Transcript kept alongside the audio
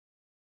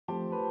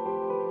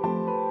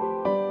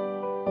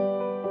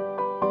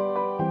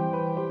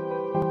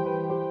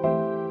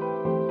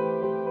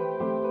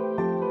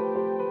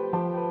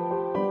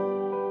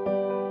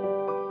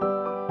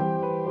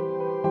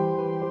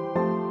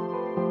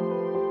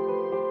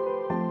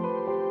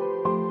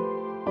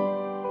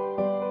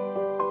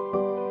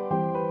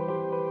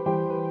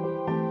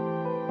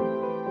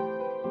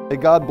May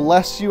God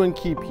bless you and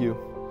keep you.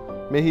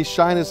 May He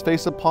shine His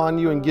face upon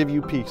you and give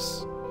you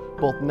peace,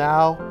 both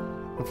now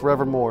and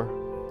forevermore.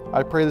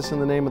 I pray this in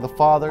the name of the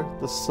Father,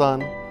 the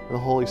Son, and the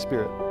Holy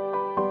Spirit.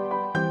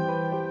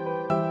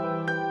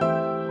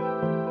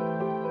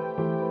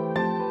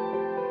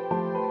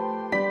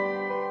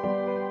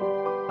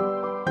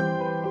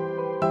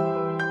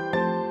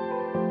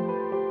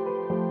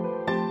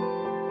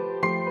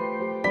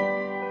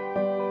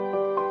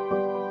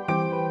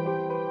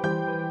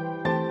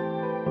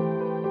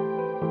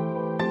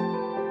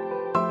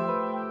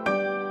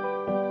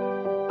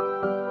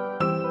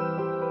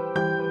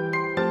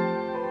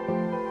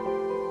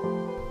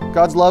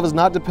 God's love is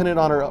not dependent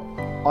on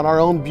our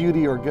own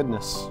beauty or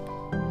goodness.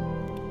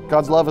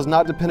 God's love is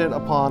not dependent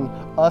upon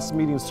us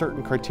meeting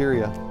certain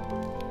criteria.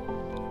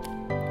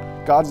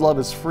 God's love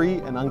is free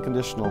and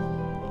unconditional.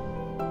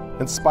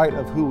 In spite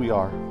of who we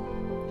are,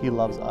 He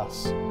loves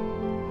us.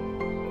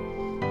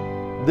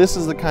 This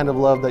is the kind of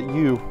love that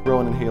you,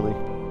 Rowen and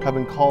Haylie, have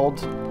been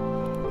called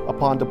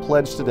upon to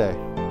pledge today,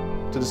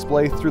 to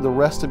display through the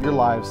rest of your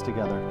lives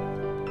together.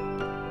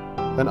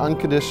 An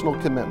unconditional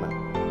commitment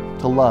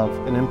to love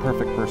an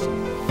imperfect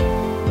person.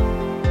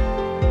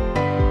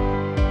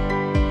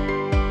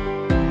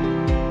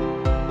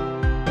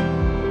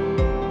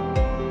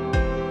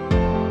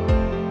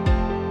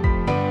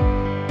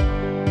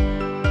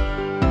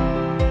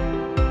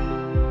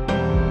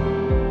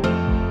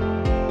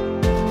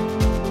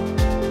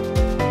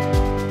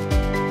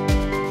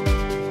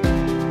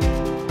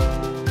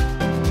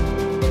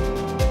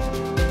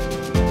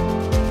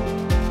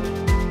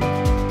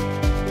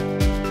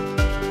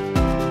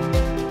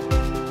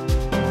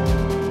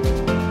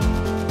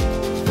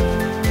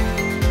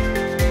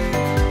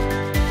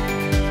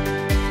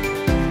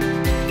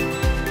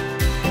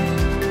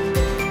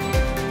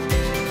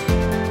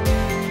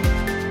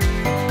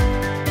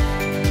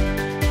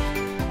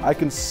 I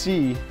can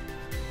see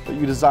that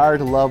you desire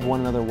to love one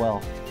another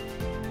well.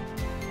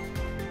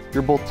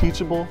 You're both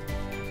teachable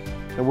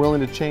and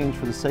willing to change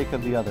for the sake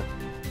of the other.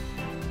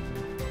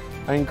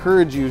 I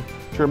encourage you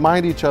to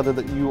remind each other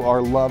that you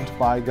are loved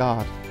by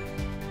God.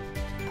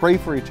 Pray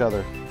for each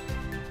other.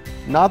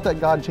 Not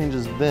that God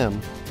changes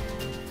them,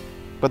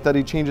 but that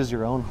He changes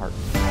your own heart.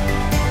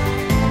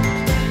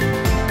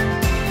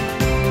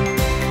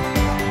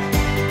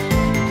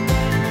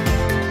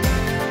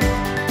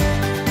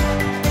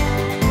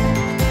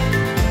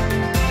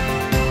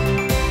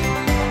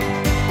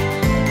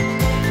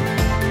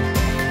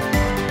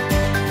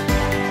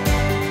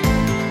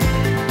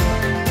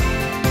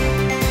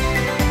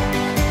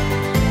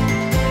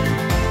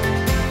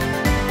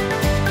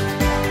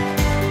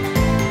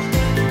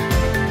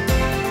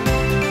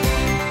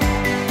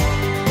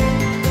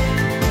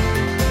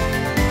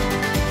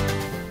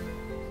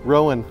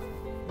 Rowen,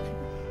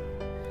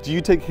 do you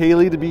take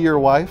Haylie to be your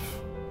wife?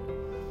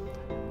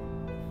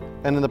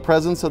 And in the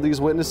presence of these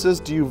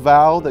witnesses, do you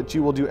vow that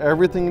you will do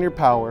everything in your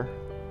power,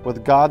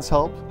 with God's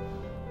help,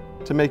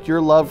 to make your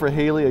love for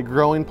Haylie a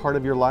growing part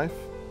of your life?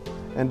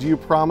 And do you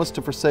promise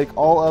to forsake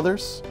all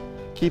others,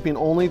 keeping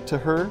only to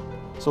her,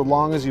 so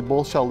long as you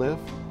both shall live?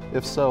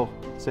 If so,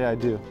 say I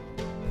do.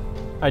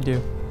 I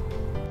do.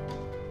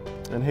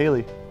 And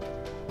Haylie,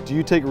 do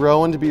you take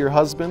Rowen to be your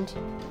husband?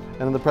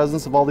 And in the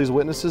presence of all these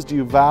witnesses, do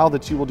you vow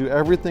that you will do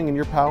everything in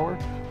your power,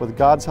 with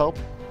God's help,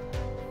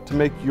 to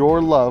make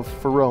your love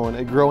for Rowen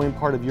a growing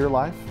part of your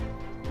life,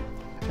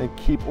 and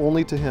keep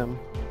only to Him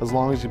as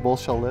long as you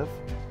both shall live?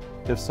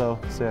 If so,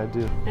 say I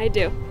do. I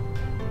do.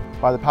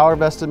 By the power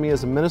vested in me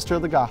as a minister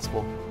of the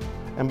gospel,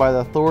 and by the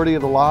authority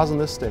of the laws in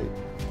this state,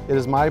 it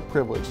is my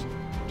privilege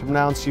to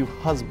pronounce you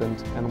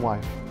husband and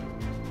wife.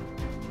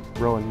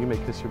 Rowen, you may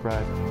kiss your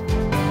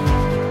bride.